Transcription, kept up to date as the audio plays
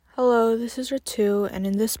Hello, this is Ritu, and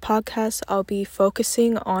in this podcast, I'll be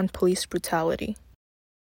focusing on police brutality.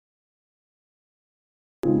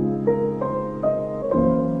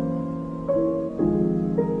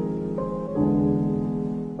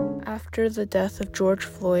 After the death of George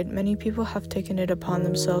Floyd, many people have taken it upon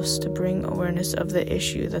themselves to bring awareness of the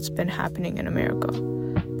issue that's been happening in America.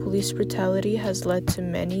 Police brutality has led to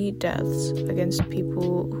many deaths against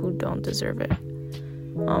people who don't deserve it.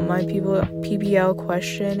 My PBL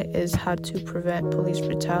question is how to prevent police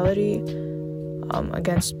brutality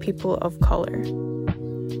against people of color.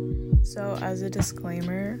 So, as a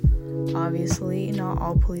disclaimer, obviously not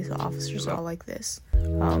all police officers are like this.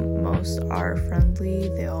 Most are friendly,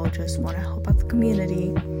 they all just want to help out the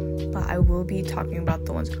community, but I will be talking about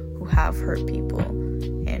the ones who have hurt people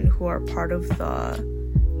and who are part of the,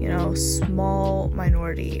 small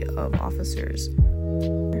minority of officers.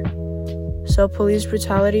 So police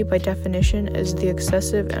brutality, by definition, is the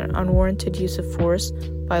excessive and unwarranted use of force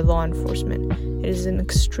by law enforcement. It is an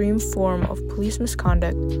extreme form of police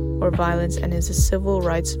misconduct or violence and is a civil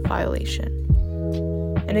rights violation.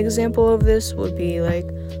 An example of this would be like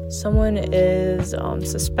someone is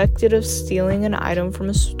suspected of stealing an item from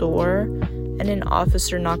a store and an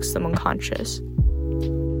officer knocks them unconscious.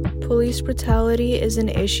 Police brutality is an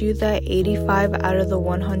issue that 85 out of the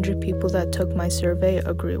 100 people that took my survey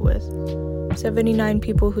agree with. 79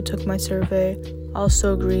 people who took my survey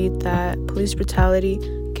also agreed that police brutality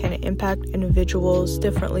can impact individuals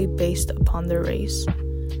differently based upon their race.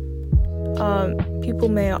 People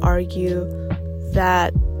may argue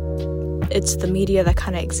that it's the media that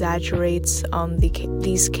kind of exaggerates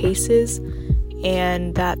these cases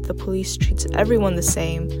and that the police treats everyone the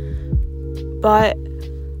same, but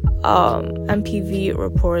MPV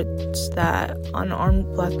reports that unarmed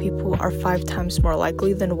black people are 5 times more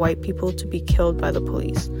likely than white people to be killed by the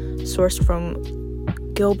police. Sourced from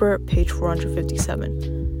Gilbert, page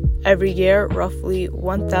 457. Every year, roughly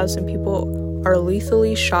 1,000 people are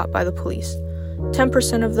lethally shot by the police.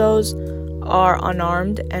 10% of those are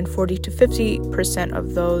unarmed, and 40 to 50%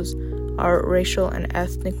 of those are racial and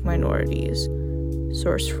ethnic minorities.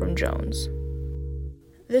 Sourced from Jones.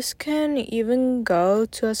 This can even go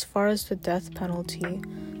to as far as the death penalty.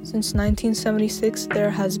 Since 1976, there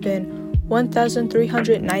has been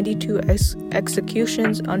 1,392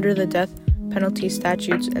 executions under the death penalty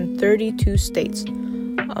statutes in 32 states,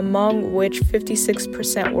 among which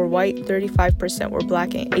 56% were white, 35% were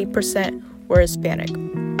black, and 8% were Hispanic.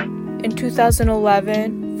 In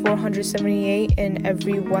 2011, 478 in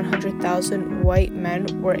every 100,000 white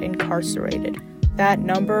men were incarcerated. That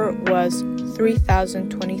number was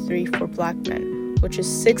 3,023 for black men, which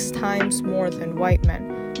is 6 times more than white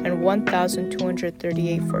men, and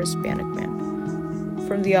 1,238 for Hispanic men.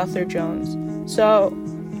 From the author Jones. So,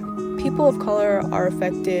 people of color are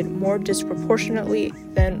affected more disproportionately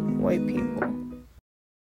than white people.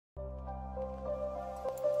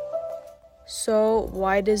 So,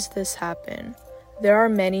 why does this happen? There are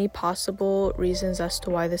many possible reasons as to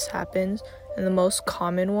why this happens, and the most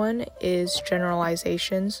common one is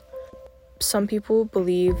generalizations. Some people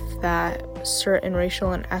believe that certain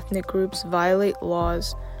racial and ethnic groups violate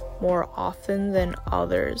laws more often than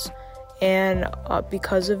others, and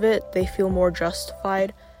because of it, they feel more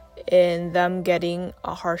justified in them getting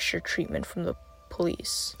a harsher treatment from the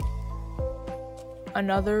police.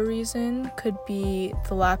 Another reason could be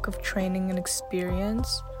the lack of training and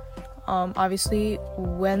experience. Obviously,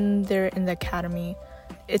 when they're in the academy,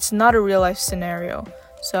 it's not a real-life scenario.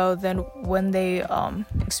 So then when they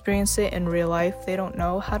experience it in real life, they don't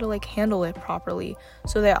know how to handle it properly.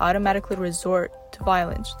 So they automatically resort to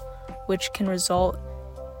violence, which can result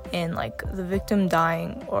in the victim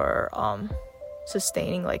dying or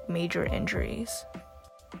sustaining major injuries.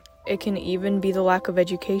 It can even be the lack of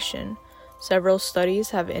education. Several studies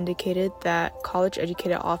have indicated that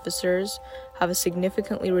college-educated officers have a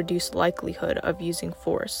significantly reduced likelihood of using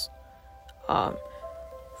force.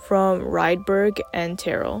 From Rydberg and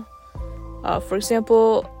Terrell. For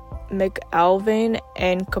example, McAlvin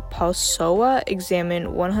and Kaposoa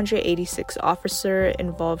examined 186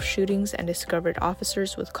 officer-involved shootings and discovered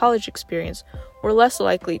officers with college experience were less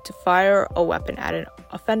likely to fire a weapon at an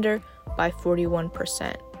offender by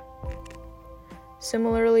 41%.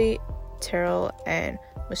 Similarly, Terrell and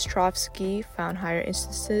Mostrovsky found higher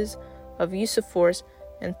instances of use of force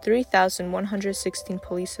in 3,116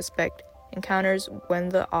 police suspect encounters when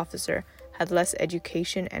the officer had less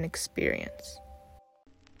education and experience.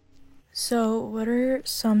 So, what are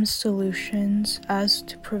some solutions as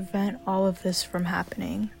to prevent all of this from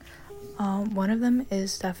happening? One of them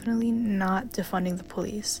is definitely not defunding the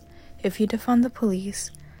police. If you defund the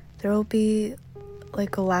police, there will be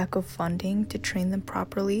like a lack of funding to train them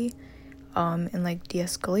properly in like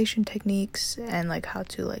de-escalation techniques and like how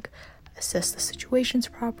to like assess the situations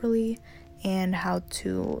properly and how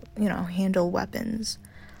to, handle weapons.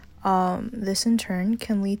 This in turn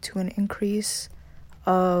can lead to an increase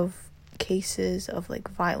of cases of like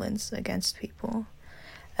violence against people.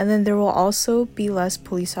 And then there will also be less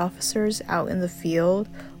police officers out in the field,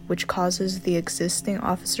 which causes the existing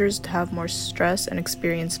officers to have more stress and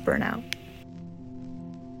experience burnout.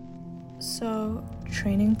 So,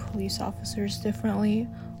 training police officers differently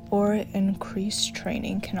or increased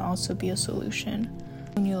training can also be a solution.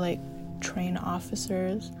 When you like train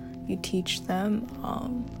officers, you teach them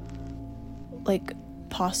like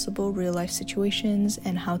possible real life situations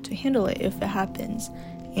and how to handle it if it happens.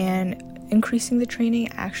 And increasing the training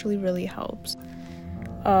actually really helps.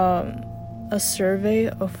 A survey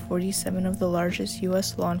of 47 of the largest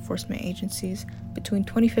U.S. law enforcement agencies between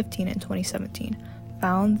 2015 and 2017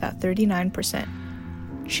 found that 39%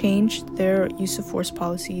 changed their use of force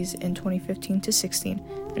policies in 2015 to 16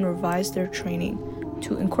 and revised their training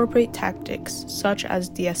to incorporate tactics such as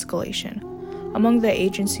de-escalation. Among the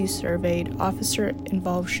agencies surveyed,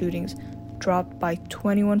 officer-involved shootings dropped by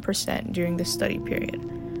 21% during the study period.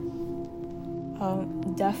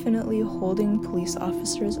 Definitely holding police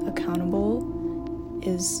officers accountable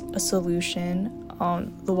is a solution.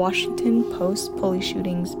 The Washington Post police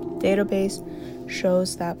shootings database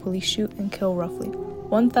shows that police shoot and kill roughly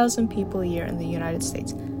 1,000 people a year in the United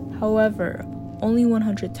States. However, only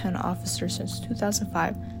 110 officers since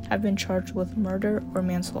 2005 have been charged with murder or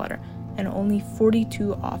manslaughter, and only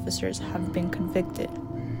 42 officers have been convicted.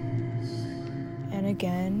 And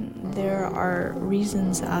again, there are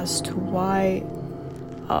reasons as to why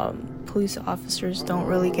police officers don't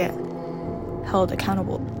really get held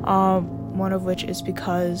accountable. One of which is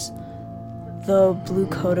because the Blue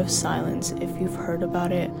Code of Silence, if you've heard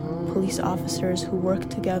about it, police officers who work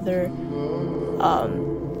together,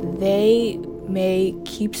 they may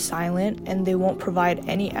keep silent and they won't provide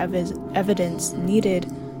any evidence needed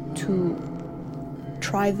to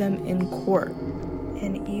try them in court.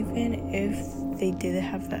 And even if they did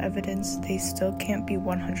have the evidence, they still can't be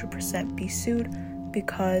 100% be sued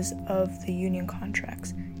because of the union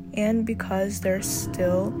contracts and because there's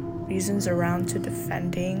still reasons around to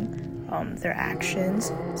defending their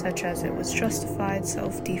actions, such as it was justified,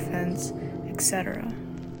 self-defense, etc.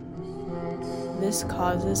 This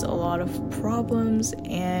causes a lot of problems,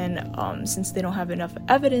 and since they don't have enough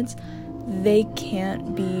evidence, they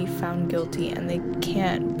can't be found guilty and they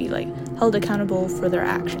can't be held accountable for their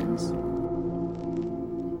actions.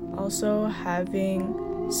 Also,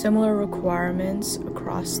 having similar requirements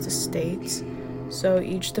across the states, so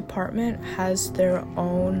each department has their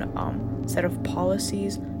own set of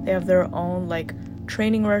policies. They have their own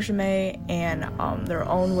training resume and their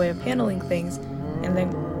own way of handling things, and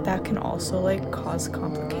then that can also cause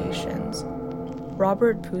complications.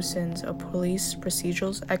 Robert Pusins, a police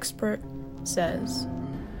procedurals expert, says,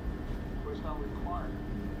 but it's not required.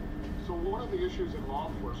 So one of the issues in law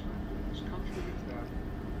enforcement in this country is that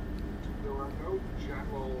there are no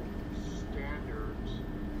general standards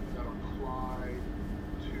that apply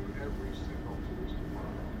to every single police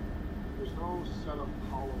department. There's no set of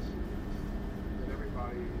policies that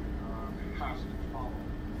everybody has to follow.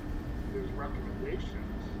 There's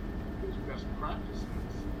recommendations, there's best practices,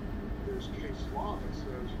 there's case law that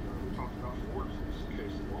says, we talked about force, there's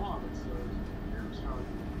case law that says, here's how you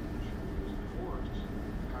should use the force,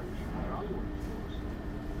 how you should evaluate force.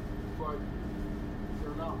 But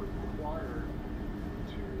they're not required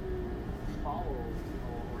to follow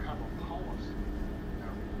or have a policy in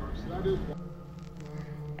that regard. So that is one.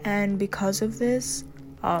 And because of this,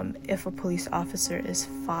 if a police officer is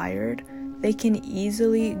fired, they can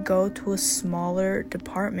easily go to a smaller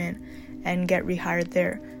department and get rehired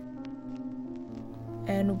there.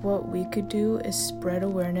 And what we could do is spread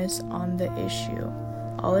awareness on the issue.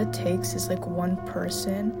 All it takes is one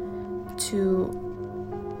person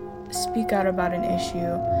to speak out about an issue,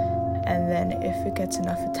 and then if it gets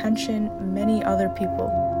enough attention, many other people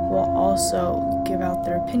will also give out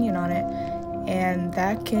their opinion on it, and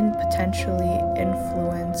that can potentially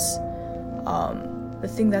influence the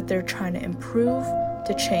thing that they're trying to improve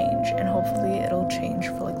to change, and hopefully it'll change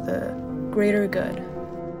for the greater good.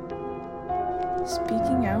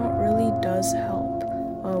 Speaking out really does help.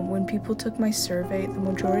 When people took my survey, the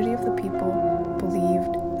majority of the people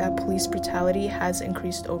believed that police brutality has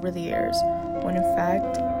increased over the years, when in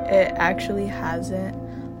fact it actually hasn't.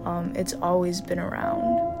 It's always been around.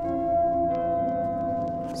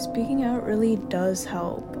 Speaking out really does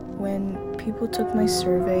help. When people took my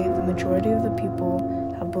survey, the majority of the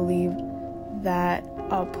people have believed that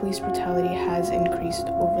police brutality has increased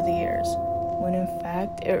over the years, when in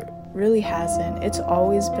fact it really hasn't. It's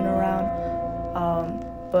always been around,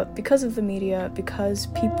 but because of the media, because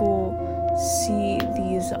people see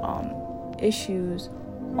these issues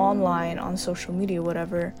online, on social media,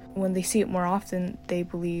 whatever, when they see it more often, they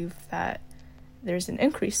believe that there's an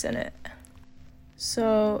increase in it.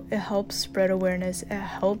 So it helps spread awareness. It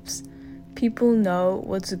helps people know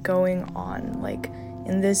what's going on, like,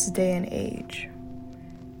 in this day and age.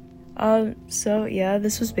 So yeah,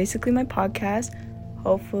 this was basically my podcast.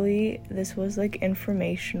 Hopefully this was like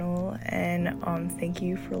informational, and thank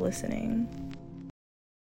you for listening.